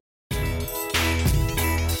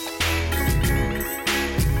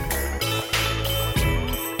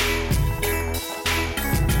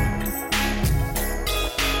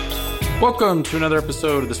Welcome to another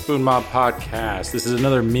episode of the Spoon Mob Podcast. This is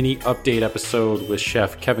another mini update episode with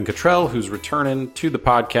Chef Kevin Cottrell, who's returning to the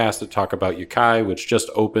podcast to talk about Yokai, which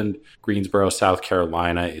just opened Greensboro, South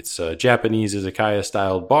Carolina. It's a Japanese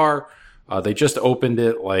izakaya-styled bar. They just opened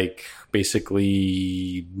it like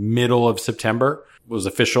basically middle of September. It was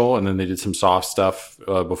official, and then they did some soft stuff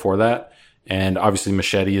before that. And obviously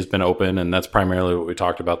Machete has been open, and that's primarily what we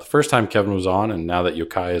talked about the first time Kevin was on. And now that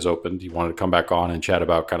Yokai is opened, he wanted to come back on and chat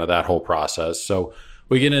about kind of that whole process. So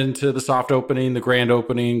we get into the soft opening, the grand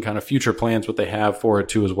opening, kind of future plans, what they have for it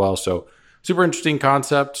too as well. So super interesting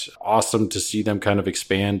concept. Awesome to see them kind of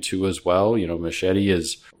expand too as well. You know, Machete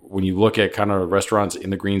is, when you look at kind of restaurants in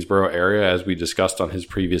the Greensboro area, as we discussed on his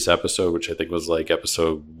previous episode, which I think was like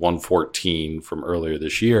episode 114 from earlier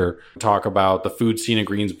this year, talk about the food scene in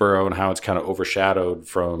Greensboro and how it's kind of overshadowed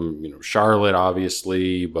from, you know, Charlotte,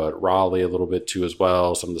 obviously, but Raleigh a little bit too as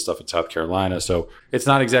well, some of the stuff in South Carolina. So it's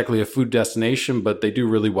not exactly a food destination, but they do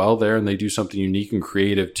really well there, and they do something unique and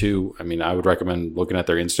creative too. I mean, I would recommend looking at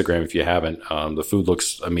their Instagram if you haven't. The food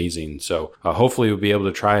looks amazing. So hopefully we'll be able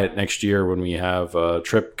to try it next year when we have a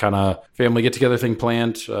trip kind of family get together thing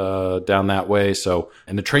planned down that way. So,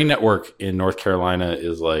 and the train network in North Carolina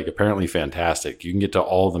is like apparently fantastic. You can get to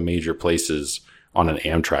all the major places on an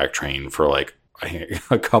Amtrak train for like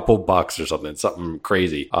a couple bucks or something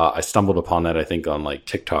crazy. I stumbled upon that, I think, on like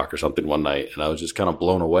TikTok or something one night, and I was just kind of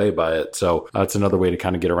blown away by it. So that's another way to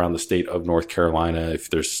kind of get around the state of North Carolina. If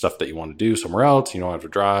there's stuff that you want to do somewhere else, you don't have to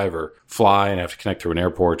drive or fly and have to connect through an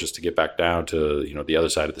airport just to get back down to, you know, the other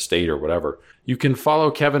side of the state or whatever. You can follow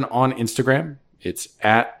Kevin on Instagram. It's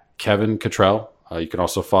at Kevin Cottrell. You can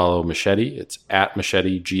also follow Machete. It's at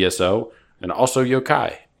Machete GSO, and also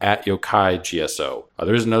Yokai at Yokai GSO.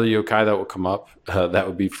 There's another Yokai that will come up. That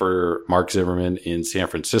would be for Mark Zimmerman in San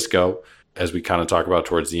Francisco. As we kind of talk about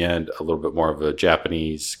towards the end, a little bit more of a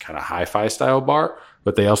Japanese kind of hi-fi style bar,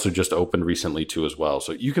 but they also just opened recently too as well.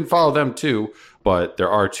 So you can follow them too, but there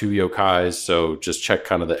are two Yokais. So just check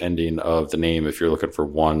kind of the ending of the name if you're looking for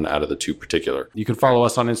one out of the two particular. You can follow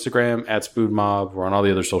us on Instagram at Spoon Mob. We're on all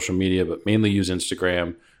the other social media, but mainly use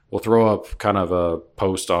Instagram. We'll throw up kind of a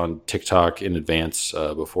post on TikTok in advance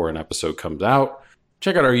before an episode comes out.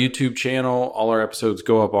 Check out our YouTube channel. All our episodes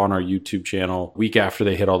go up on our YouTube channel week after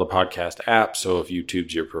they hit all the podcast apps. So if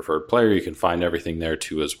YouTube's your preferred player, you can find everything there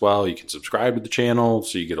too as well. You can subscribe to the channel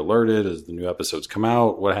so you get alerted as the new episodes come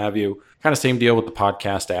out, what have you. Kind of same deal with the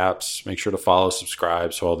podcast apps. Make sure to follow,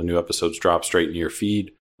 subscribe so all the new episodes drop straight into your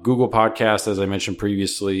feed. Google Podcast, as I mentioned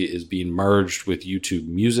previously, is being merged with YouTube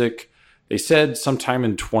Music. They said sometime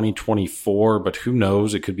in 2024, but who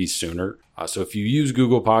knows? It could be sooner. So if you use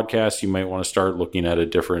Google Podcasts, you might want to start looking at a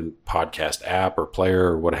different podcast app or player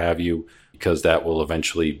or what have you, because that will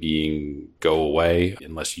eventually go away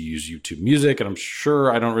unless you use YouTube Music. And I'm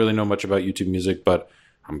sure, I don't really know much about YouTube Music, but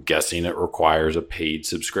I'm guessing it requires a paid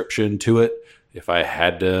subscription to it. If I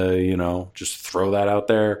had to, you know, just throw that out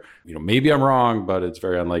there, you know, maybe I'm wrong, but it's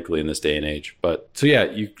very unlikely in this day and age. But so yeah,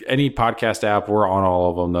 any podcast app, we're on all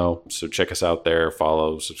of them though. So check us out there,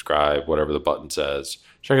 follow, subscribe, whatever the button says.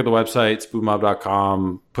 Check out the website,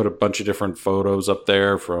 spoonmob.com. Put a bunch of different photos up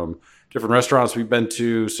there from different restaurants we've been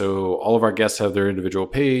to. So all of our guests have their individual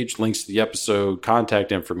page, links to the episode,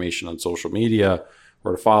 contact information on social media,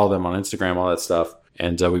 or to follow them on Instagram, all that stuff.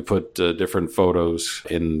 And we put different photos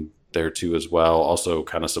in there too as well. Also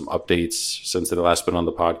kind of some updates since they last been on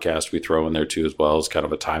the podcast we throw in there too as well as kind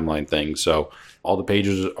of a timeline thing. So all the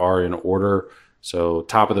pages are in order. So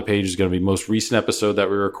top of the page is going to be most recent episode that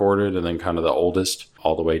we recorded, and then kind of the oldest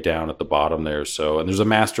all the way down at the bottom there. So, and there's a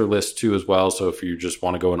master list too as well. So if you just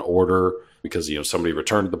want to go in order because, you know, somebody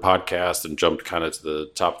returned to the podcast and jumped kind of to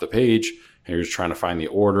the top of the page and you're just trying to find the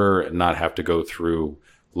order and not have to go through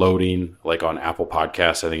loading, like on Apple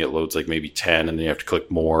Podcasts, I think it loads like maybe 10 and then you have to click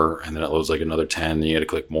more, and then it loads like another 10 and you got to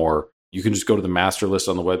click more. You can just go to the master list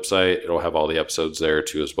on the website. It'll have all the episodes there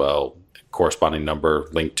too as well, corresponding number,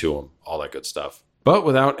 link to them, all that good stuff. But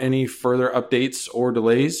without any further updates or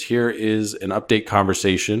delays, here is an update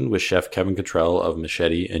conversation with Chef Kevin Cottrell of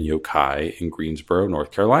Machete and Yokai in Greensboro,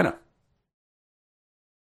 North Carolina.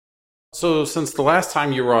 So since the last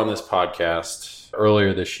time you were on this podcast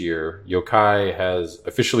earlier this year, Yokai has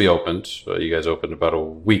officially opened. You guys opened about a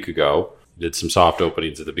week ago. You did some soft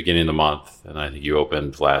openings at the beginning of the month, and I think you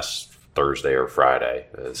opened last Thursday or Friday,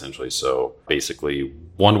 essentially. So basically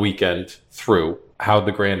one weekend through. How'd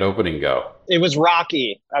the grand opening go? It was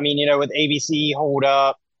rocky. I mean, you know, with ABC hold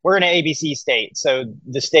up, we're in an ABC state. So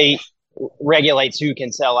the state regulates who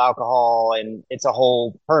can sell alcohol, and it's a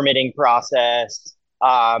whole permitting process.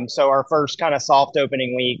 So our first kind of soft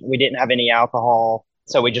opening week, we didn't have any alcohol.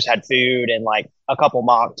 So we just had food and like a couple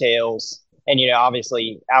mocktails. And,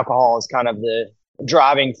 obviously alcohol is kind of the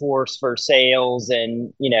driving force for sales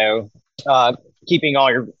and, uh, keeping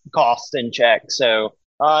all your costs in check. So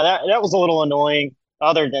that was a little annoying.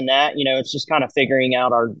 Other than that, it's just kind of figuring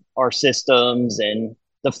out our systems and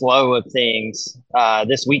the flow of things.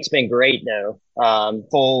 This week's been great though.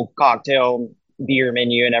 Full cocktail beer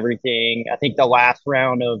menu and everything. I think the last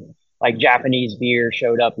round of like Japanese beer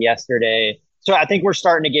showed up yesterday. So I think we're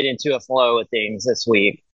starting to get into a flow of things this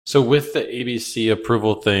week. So with the ABC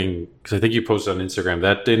approval thing, because I think you posted on Instagram,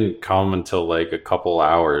 that didn't come until like a couple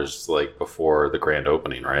hours like before the grand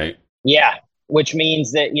opening, right? Yeah, which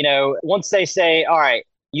means that, once they say, all right,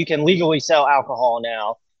 you can legally sell alcohol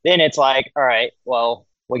now, then it's like, all right, well,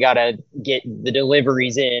 we got to get the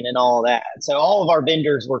deliveries in and all that. So all of our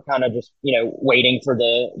vendors were kind of just, waiting for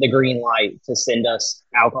the green light to send us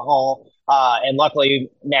alcohol. And luckily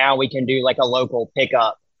now we can do like a local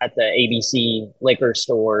pickup at the ABC liquor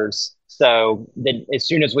stores. So then as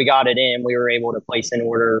soon as we got it in, we were able to place an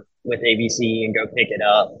order with ABC and go pick it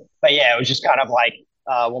up. But yeah, it was just kind of like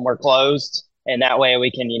when we're closed. And that way we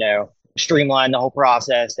can, streamline the whole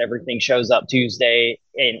process. Everything shows up Tuesday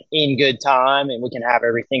and in good time, and we can have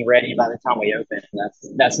everything ready by the time we open.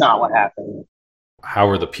 That's not what happened. How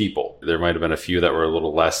were the people? There might have been a few that were a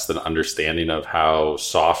little less than understanding of how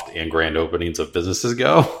soft and grand openings of businesses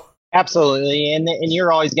go. Absolutely. And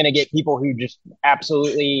you're always going to get people who just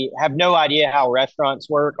absolutely have no idea how restaurants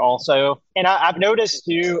work also. And I've noticed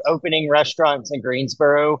too, opening restaurants in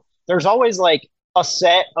Greensboro, there's always like a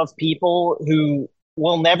set of people who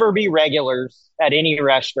will never be regulars at any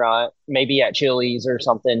restaurant, maybe at Chili's or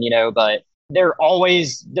something, but they're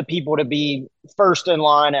always the people to be first in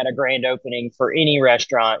line at a grand opening for any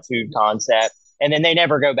restaurant food concept. And then they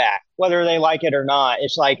never go back, whether they like it or not.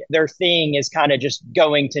 It's like their thing is kind of just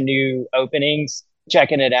going to new openings,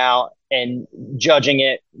 checking it out and judging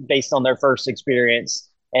it based on their first experience.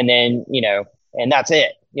 And then, and that's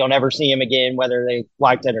it. You'll never see them again, whether they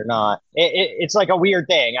liked it or not. It's like a weird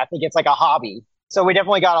thing. I think it's like a hobby. So we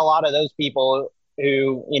definitely got a lot of those people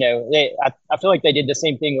who, I feel like they did the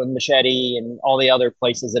same thing with Machete and all the other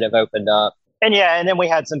places that have opened up. And yeah, and then we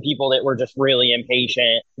had some people that were just really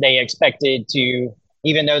impatient. They expected to,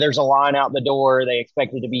 even though there's a line out the door, they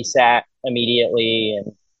expected to be sat immediately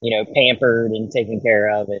and, pampered and taken care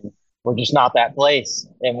of. And we're just not that place.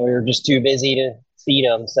 And we're just too busy to feed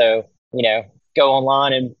them. So, go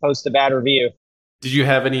online and post a bad review. Did you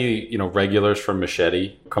have any, regulars from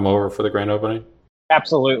Machete come over for the grand opening?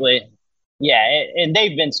 Absolutely. Yeah. And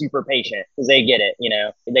they've been super patient because they get it,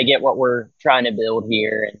 they get what we're trying to build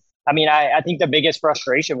here. And I mean, I think the biggest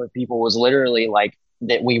frustration with people was literally like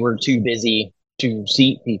that we were too busy to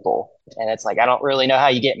seat people. And it's like, I don't really know how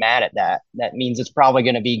you get mad at that. That means it's probably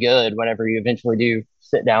going to be good whenever you eventually do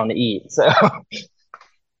sit down to eat. So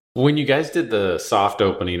when you guys did the soft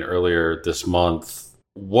opening earlier this month,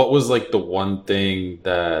 what was like the one thing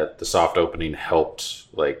that the soft opening helped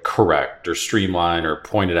like correct or streamline or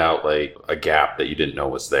pointed out like a gap that you didn't know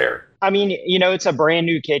was there? I mean, it's a brand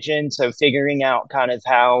new kitchen. So figuring out kind of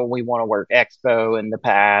how we want to work expo in the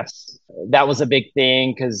past, that was a big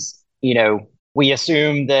thing because, we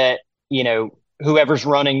assumed that, whoever's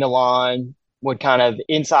running the line would kind of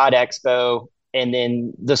inside expo and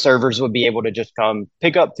then the servers would be able to just come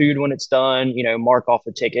pick up food when it's done, mark off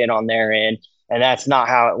a ticket on their end. And that's not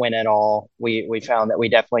how it went at all. We found that we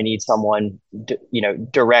definitely need someone,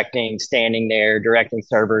 directing, standing there, directing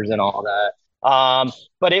servers and all that.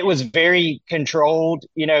 But it was very controlled,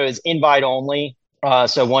 as invite only.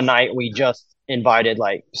 So one night we just invited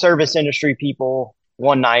like service industry people.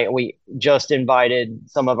 One night we just invited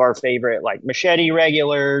some of our favorite like Machete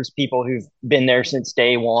regulars, people who've been there since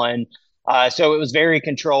day one. So it was very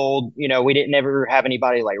controlled. We didn't ever have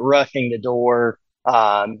anybody like rushing the door.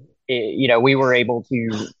 We were able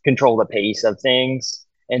to control the pace of things.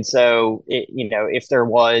 And so, if there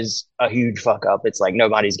was a huge fuck up, it's like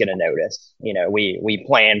nobody's going to notice. We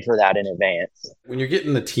planned for that in advance. When you're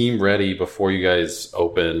getting the team ready before you guys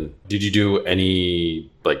open, did you do any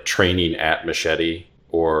like training at Machete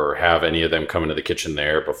or have any of them come into the kitchen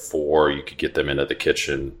there before you could get them into the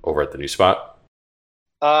kitchen over at the new spot?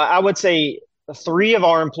 I would say 3 of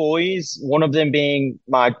our employees, one of them being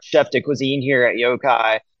my chef de cuisine here at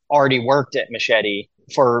Yokai, already worked at Machete.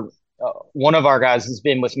 For one of our guys has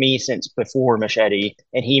been with me since before Machete,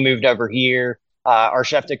 and he moved over here. Our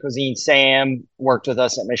chef de cuisine, Sam, worked with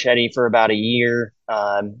us at Machete for about a year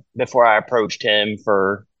before I approached him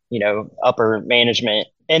for, upper management.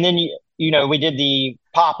 And then, we did the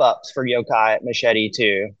pop-ups for Yokai at Machete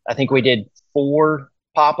too. I think we did 4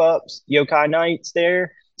 pop-ups, Yokai nights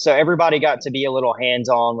there. So everybody got to be a little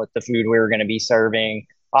hands-on with the food we were going to be serving,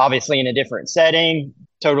 obviously in a different setting,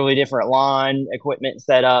 totally different line, equipment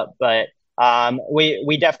set up, but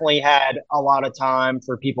we definitely had a lot of time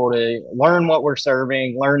for people to learn what we're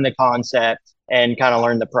serving, learn the concept, and kind of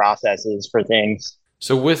learn the processes for things.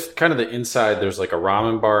 So with kind of the inside, there's like a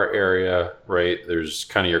ramen bar area, right? There's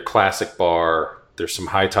kind of your classic bar. There's some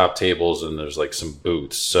high top tables and there's like some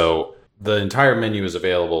booths. So the entire menu is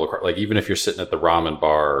available. Like even if you're sitting at the ramen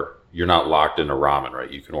bar, you're not locked into ramen,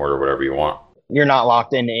 right? You can order whatever you want. You're not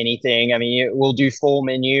locked into anything. I mean, we'll do full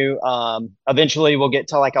menu. Eventually, we'll get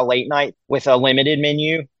to like a late night with a limited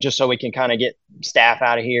menu, just so we can kind of get staff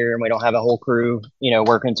out of here and we don't have a whole crew,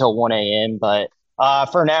 working until 1 a.m. But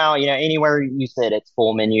for now, anywhere you sit, it's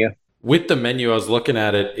full menu. With the menu, I was looking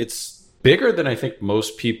at it. It's bigger than I think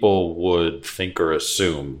most people would think or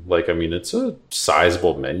assume. Like, I mean, it's a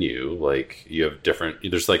sizable menu. Like, you have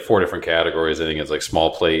there's like 4 different categories. I think it's like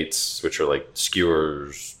small plates, which are like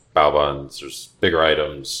skewers, bao buns. There's bigger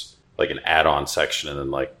items, like an add-on section, and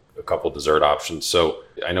then like a couple dessert options. So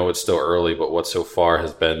I know it's still early, but what so far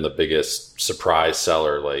has been the biggest surprise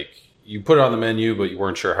seller? Like, you put it on the menu, but you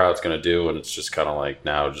weren't sure how it's going to do, and it's just kind of like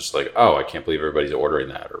now, just like, oh, I can't believe everybody's ordering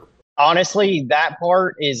that. Or Honestly, that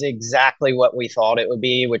part is exactly what we thought it would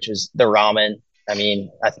be, which is the ramen. I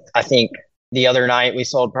mean, I think the other night we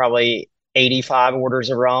sold probably 85 orders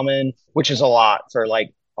of ramen, which is a lot for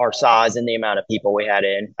like our size and the amount of people we had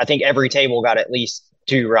in. I think every table got at least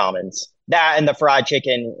 2 ramens. That and the fried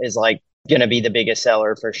chicken is like going to be the biggest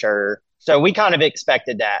seller for sure. So we kind of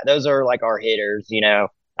expected that. Those are like our hitters.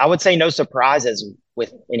 I would say no surprises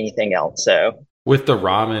with anything else. So with the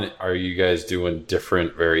ramen, are you guys doing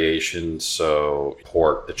different variations? So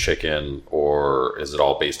pork, the chicken, or is it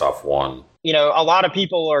all based off one? A lot of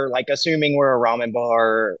people are like assuming we're a ramen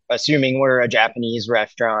bar, assuming we're a Japanese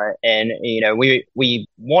restaurant. And, we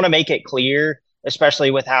want to make it clear, especially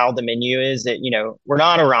with how the menu is that, we're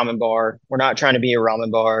not a ramen bar. We're not trying to be a ramen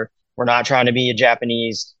bar. We're not trying to be a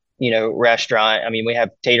Japanese, restaurant. I mean, we have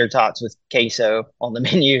tater tots with queso on the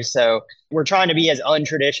menu. So we're trying to be as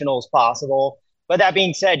untraditional as possible. But that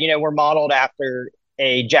being said, we're modeled after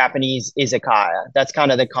a Japanese izakaya. That's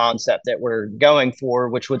kind of the concept that we're going for,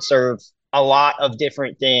 which would serve a lot of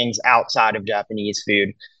different things outside of Japanese food.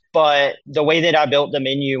 But the way that I built the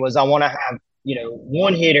menu was I want to have,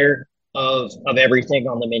 one hitter of everything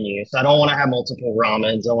on the menu. So I don't want to have multiple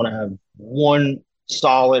ramens. I want to have one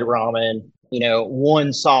solid ramen,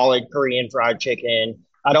 one solid Korean fried chicken.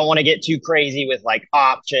 I don't want to get too crazy with like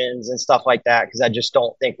options and stuff like that because I just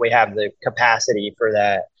don't think we have the capacity for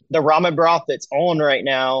that. The ramen broth that's on right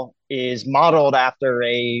now is modeled after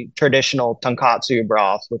a traditional tonkatsu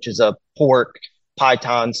broth, which is a pork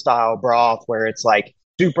python style broth where it's like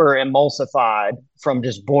super emulsified from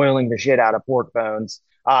just boiling the shit out of pork bones.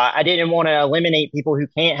 I didn't want to eliminate people who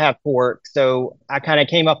can't have pork, so I kind of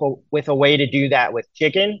came up with a way to do that with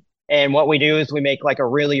chicken. And what we do is we make like a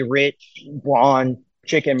really rich blonde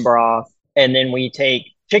chicken broth, and then we take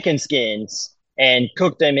chicken skins and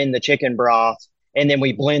cook them in the chicken broth, and then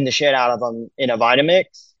we blend the shit out of them in a Vitamix,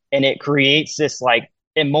 and it creates this like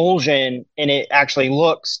emulsion, and it actually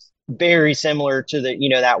looks very similar to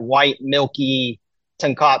that white milky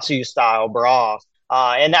tonkatsu style broth.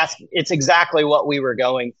 And it's exactly what we were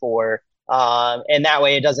going for. And that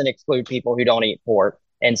way it doesn't exclude people who don't eat pork.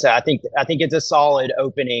 And so I think it's a solid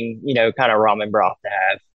opening, kind of ramen broth to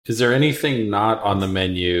have. Is there anything not on the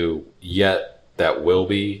menu yet that will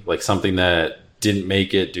be, like something that didn't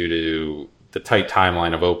make it due to the tight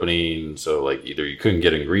timeline of opening? So like either you couldn't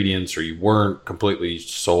get ingredients or you weren't completely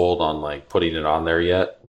sold on like putting it on there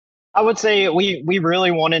yet? I would say we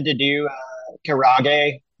really wanted to do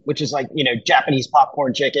karage, which is like, Japanese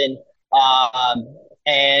popcorn chicken.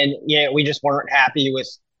 And we just weren't happy with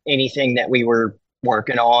anything that we were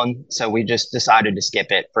working on. So we just decided to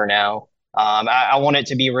skip it for now. I want it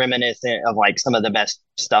to be reminiscent of like some of the best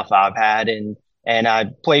stuff I've had. And I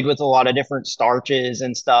played with a lot of different starches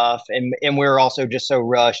and stuff. And we were also just so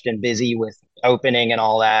rushed and busy with opening and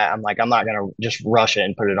all that. I'm like, I'm not going to just rush it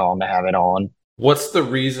and put it on to have it on. What's the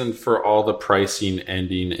reason for all the pricing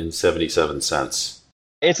ending in 77 cents?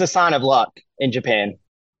 It's a sign of luck in Japan.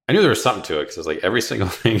 I knew there was something to it because it's like every single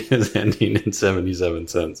thing is ending in 77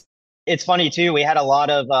 cents. It's funny too. We had a lot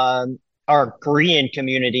of our Korean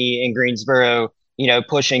community in Greensboro,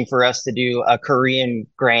 pushing for us to do a Korean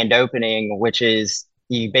grand opening, which is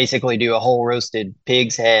you basically do a whole roasted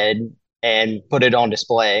pig's head and put it on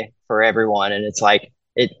display for everyone. And it's like,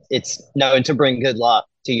 it's known to bring good luck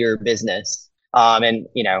to your business. And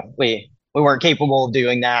we weren't capable of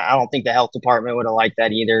doing that. I don't think the health department would have liked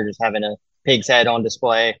that either, just having a pig's head on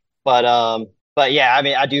display. But But yeah, I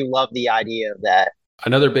mean, I do love the idea of that.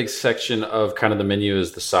 Another big section of kind of the menu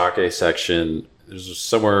is the sake section. There's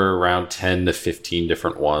somewhere around 10 to 15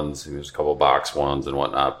 different ones, and there's a couple box ones and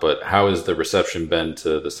whatnot. But how has the reception been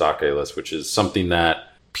to the sake list, which is something that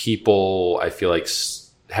people, I feel like,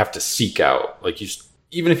 have to seek out? Like,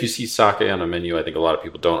 even if you see sake on a menu, I think a lot of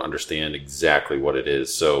people don't understand exactly what it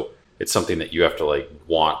is. So it's something that you have to like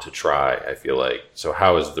want to try, I feel like. So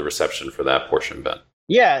how has the reception for that portion been?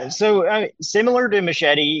 Yeah, so similar to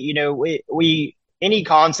Machete, we any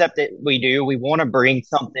concept that we do, we want to bring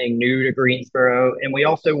something new to Greensboro, and we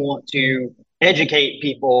also want to educate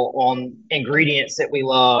people on ingredients that we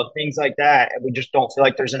love, things like that. And we just don't feel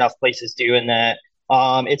like there's enough places doing that.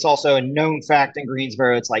 It's also a known fact in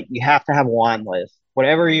Greensboro. It's like you have to have a wine list.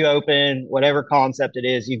 Whatever you open, whatever concept it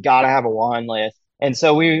is, you've got to have a wine list. And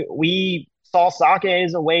so we saw sake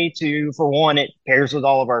as a way to, for one, it pairs with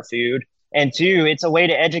all of our food. And two, it's a way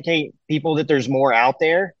to educate people that there's more out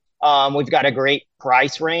there. We've got a great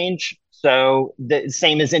price range. So the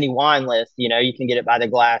same as any wine list, you can get it by the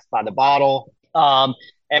glass, by the bottle.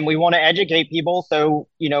 And we want to educate people. So,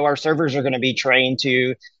 our servers are going to be trained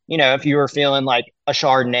to, if you were feeling like a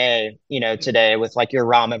Chardonnay, today with like your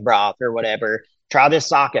ramen broth or whatever, try this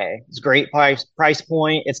sake. It's a great price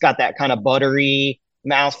point. It's got that kind of buttery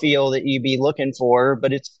mouthfeel that you'd be looking for,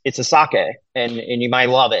 but it's a sake and you might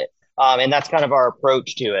love it. And that's kind of our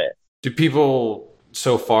approach to it. Do people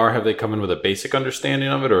so far, have they come in with a basic understanding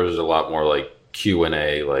of it, or is it a lot more like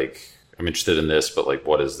Q&A, like, I'm interested in this, but like,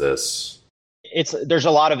 what is this? There's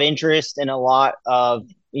a lot of interest and a lot of,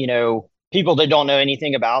 people that don't know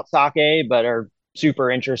anything about sake, but are super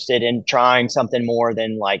interested in trying something more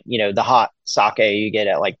than like, the hot sake you get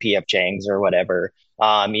at like PF Chang's or whatever.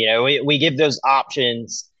 We give those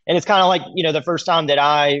options, and it's kind of like, the first time that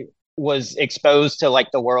I was exposed to like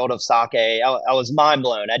the world of sake, I was mind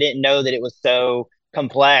blown. I didn't know that it was so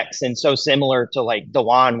complex and so similar to like the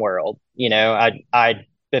wine world. I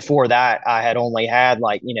before that I had only had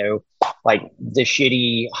like, like the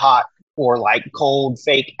shitty hot or like cold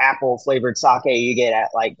fake apple flavored sake you get at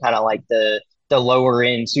like kind of like the lower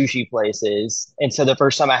end sushi places. And so the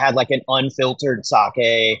first time I had like an unfiltered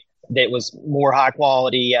sake that was more high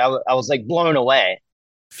quality, I was like blown away.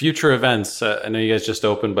 Future events, I know you guys just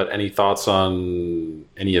opened, but any thoughts on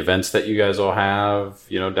any events that you guys all have,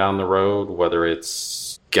 down the road, whether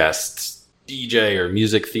it's guest DJ or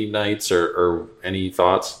music theme nights or any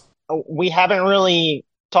thoughts? We haven't really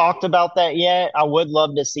talked about that yet. I would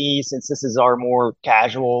love to see, since this is our more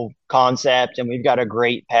casual concept and we've got a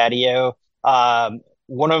great patio.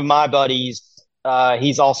 One of my buddies,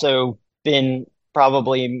 he's also been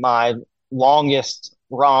probably my longest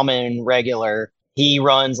ramen regular. He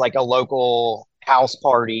runs like a local house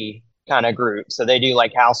party kind of group. So they do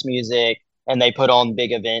like house music and they put on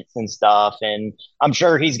big events and stuff. And I'm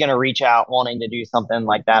sure he's going to reach out wanting to do something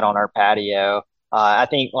like that on our patio. I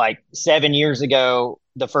think like 7 years ago,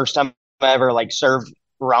 the first time I ever like served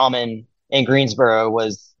ramen in Greensboro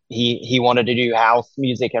was he wanted to do house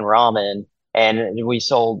music and ramen, and we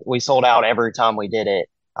sold out every time we did it.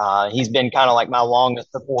 He's been kind of like my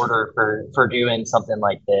longest supporter for doing something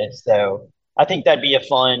like this. So I think that'd be a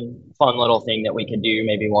fun little thing that we could do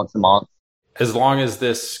maybe once a month. As long as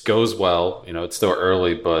this goes well, it's still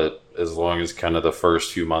early, but as long as kind of the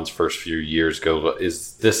first few months, first few years go,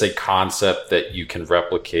 is this a concept that you can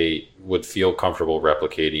replicate, would feel comfortable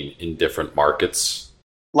replicating in different markets?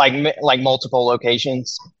 Like multiple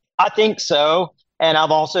locations? I think so. And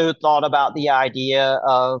I've also thought about the idea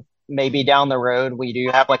of maybe down the road, we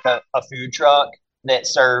do have like a food truck that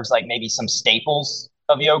serves like maybe some staples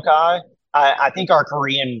of Yokai. I think our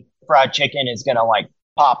Korean fried chicken is going to like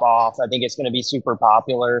pop off. I think it's going to be super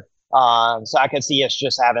popular. So I could see us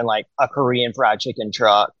just having like a Korean fried chicken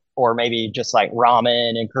truck, or maybe just like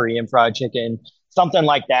ramen and Korean fried chicken, something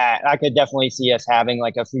like that. I could definitely see us having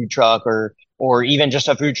like a food truck, or even just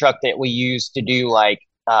a food truck that we use to do like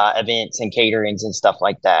events and caterings and stuff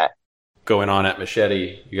like that. Going on at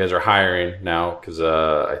Machete, you guys are hiring now because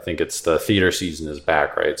I think it's the theater season is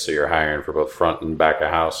back, right? So you're hiring for both front and back of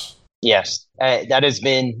house. Yes, that has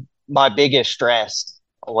been my biggest stress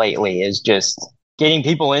lately, is just getting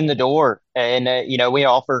people in the door. And, we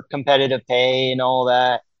offer competitive pay and all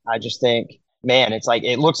that. I just think, man, it's like,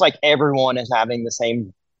 it looks like everyone is having the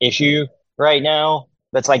same issue right now.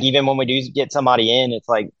 But it's like, even when we do get somebody in, it's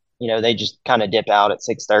like, they just kind of dip out at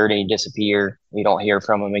 6:30, disappear. We don't hear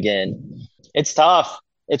from them again. It's tough.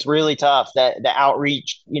 It's really tough. That the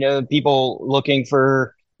outreach, people looking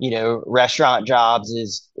for, restaurant jobs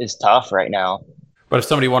is tough right now. But if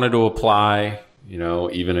somebody wanted to apply,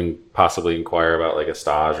 even possibly inquire about like a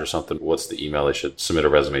stage or something, what's the email they should submit a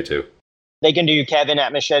resume to? They can do Kevin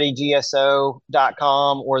at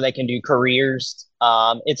machetegso.com, or they can do careers.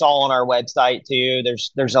 It's all on our website too.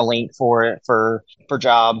 There's a link for it for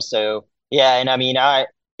jobs. So yeah, and I mean, I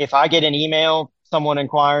if I get an email, someone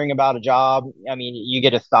inquiring about a job, I mean, you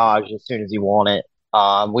get a stage as soon as you want it.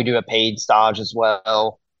 We do a paid stage as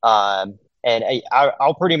well. And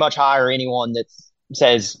I'll pretty much hire anyone that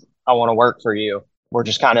says I want to work for you. We're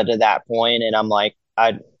just kind of to that point, and I'm like,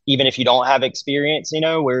 I even if you don't have experience,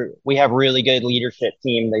 we have really good leadership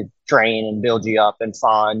team. They train and build you up and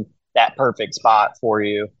find that perfect spot for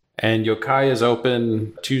you. And Yokai is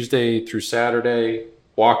open Tuesday through Saturday.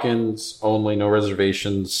 Walk-ins only, no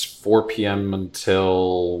reservations, 4 p.m.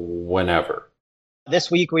 until whenever. This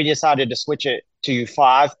week we decided to switch it to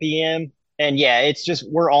 5 p.m. And yeah, it's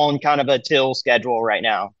just we're on kind of a till schedule right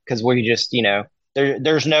now because we just,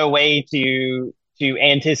 there's no way to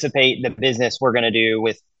anticipate the business we're going to do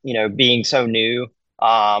with, being so new.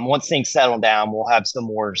 Once things settle down, we'll have some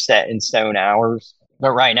more set in stone hours.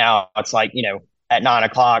 But right now it's like, at 9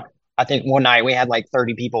 o'clock, I think one night we had like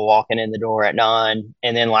 30 people walking in the door at 9.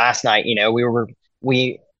 And then last night,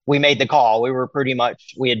 we made the call.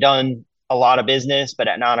 We had done a lot of business, but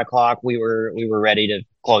at 9 o'clock we were ready to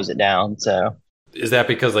close it down. So is that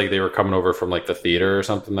because like they were coming over from like the theater or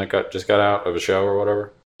something that got out of a show or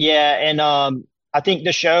whatever? yeah, and I think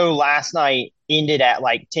the show last night ended at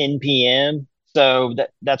like 10 p.m. So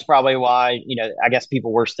that's probably why, I guess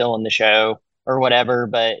people were still in the show or whatever.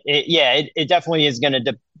 But it definitely is going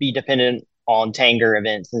to be dependent on Tanger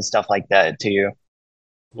events and stuff like that too.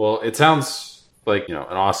 Well, it sounds like, an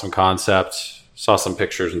awesome concept. Saw some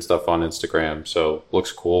pictures and stuff on Instagram, so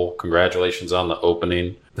looks cool. Congratulations on the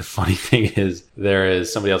opening. The funny thing is, there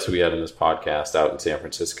is somebody else who we had in this podcast out in San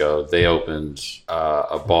Francisco. They opened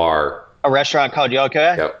a bar. A restaurant called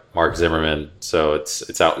Yokai? Yep, Mark Zimmerman. So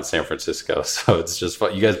it's out in San Francisco. So it's just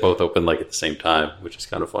fun. You guys both opened like at the same time, which is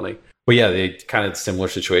kind of funny. But yeah, they kind of similar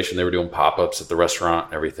situation. They were doing pop-ups at the restaurant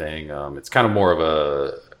and everything. It's kind of more of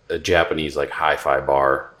a Japanese like hi-fi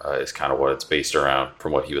bar is kind of what it's based around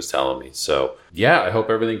from what he was telling me. So yeah, I hope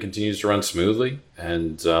everything continues to run smoothly,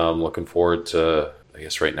 and I'm looking forward to, I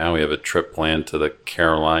guess right now we have a trip planned to the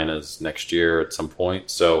Carolinas next year at some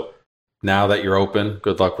point. So now that you're open,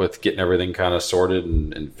 good luck with getting everything kind of sorted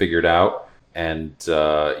and figured out. And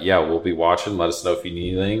yeah, we'll be watching. Let us know if you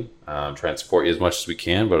need anything. Try and support you as much as we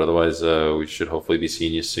can, but otherwise we should hopefully be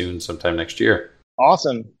seeing you soon sometime next year.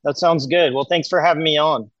 Awesome. That sounds good. Well, thanks for having me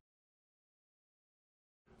on.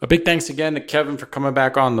 A big thanks again to Kevin for coming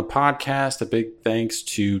back on the podcast. A big thanks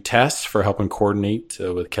to Tess for helping coordinate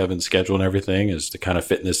with Kevin's schedule and everything, as to kind of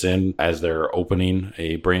fitting this in as they're opening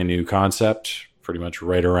a brand new concept, pretty much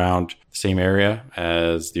right around the same area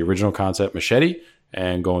as the original concept, Machete,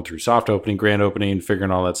 and going through soft opening, grand opening, figuring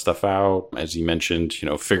all that stuff out. As you mentioned,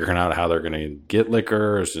 figuring out how they're going to get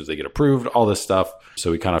liquor as soon as they get approved, all this stuff. So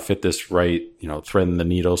we kind of fit this right, threading the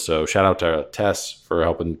needle. So shout out to Tess for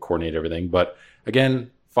helping coordinate everything. But again,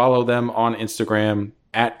 follow them on Instagram.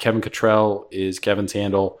 At Kevin Cottrell is Kevin's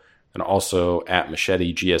handle, and also at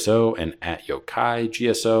Machete GSO and at Yokai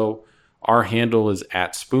GSO. Our handle is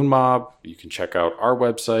at Spoon Mob. You can check out our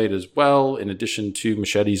website as well, in addition to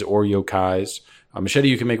Machetes or Yokais. Machete,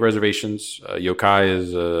 you can make reservations. Yokai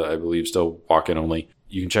is, I believe, still walk-in only.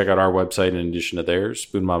 You can check out our website in addition to theirs,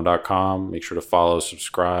 spoonmob.com. Make sure to follow,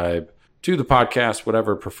 subscribe to the podcast,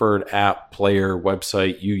 whatever preferred app, player,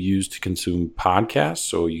 website you use to consume podcasts,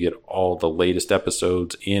 so you get all the latest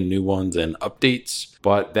episodes and new ones and updates.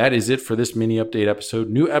 But that is it for this mini update episode.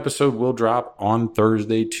 New episode will drop on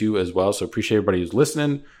Thursday too as well, so appreciate everybody who's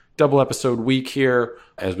listening. Double episode week here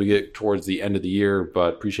as we get towards the end of the year,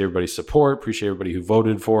 but appreciate everybody's support. Appreciate everybody who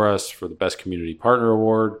voted for us for the Best Community Partner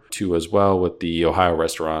Award, too, as well with the Ohio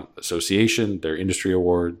Restaurant Association, their industry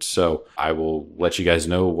award. So I will let you guys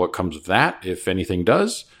know what comes of that, if anything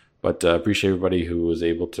does. But appreciate everybody who was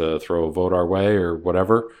able to throw a vote our way or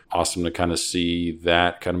whatever. Awesome to kind of see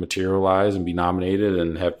that kind of materialize and be nominated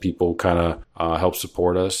and have people kind of help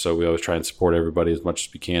support us. So we always try and support everybody as much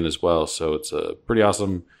as we can as well. So it's a pretty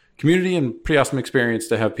awesome community and pretty awesome experience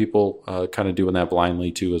to have people kind of doing that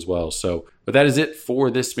blindly too as well. So, but that is it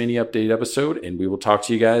for this mini update episode, and we will talk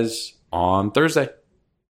to you guys on Thursday.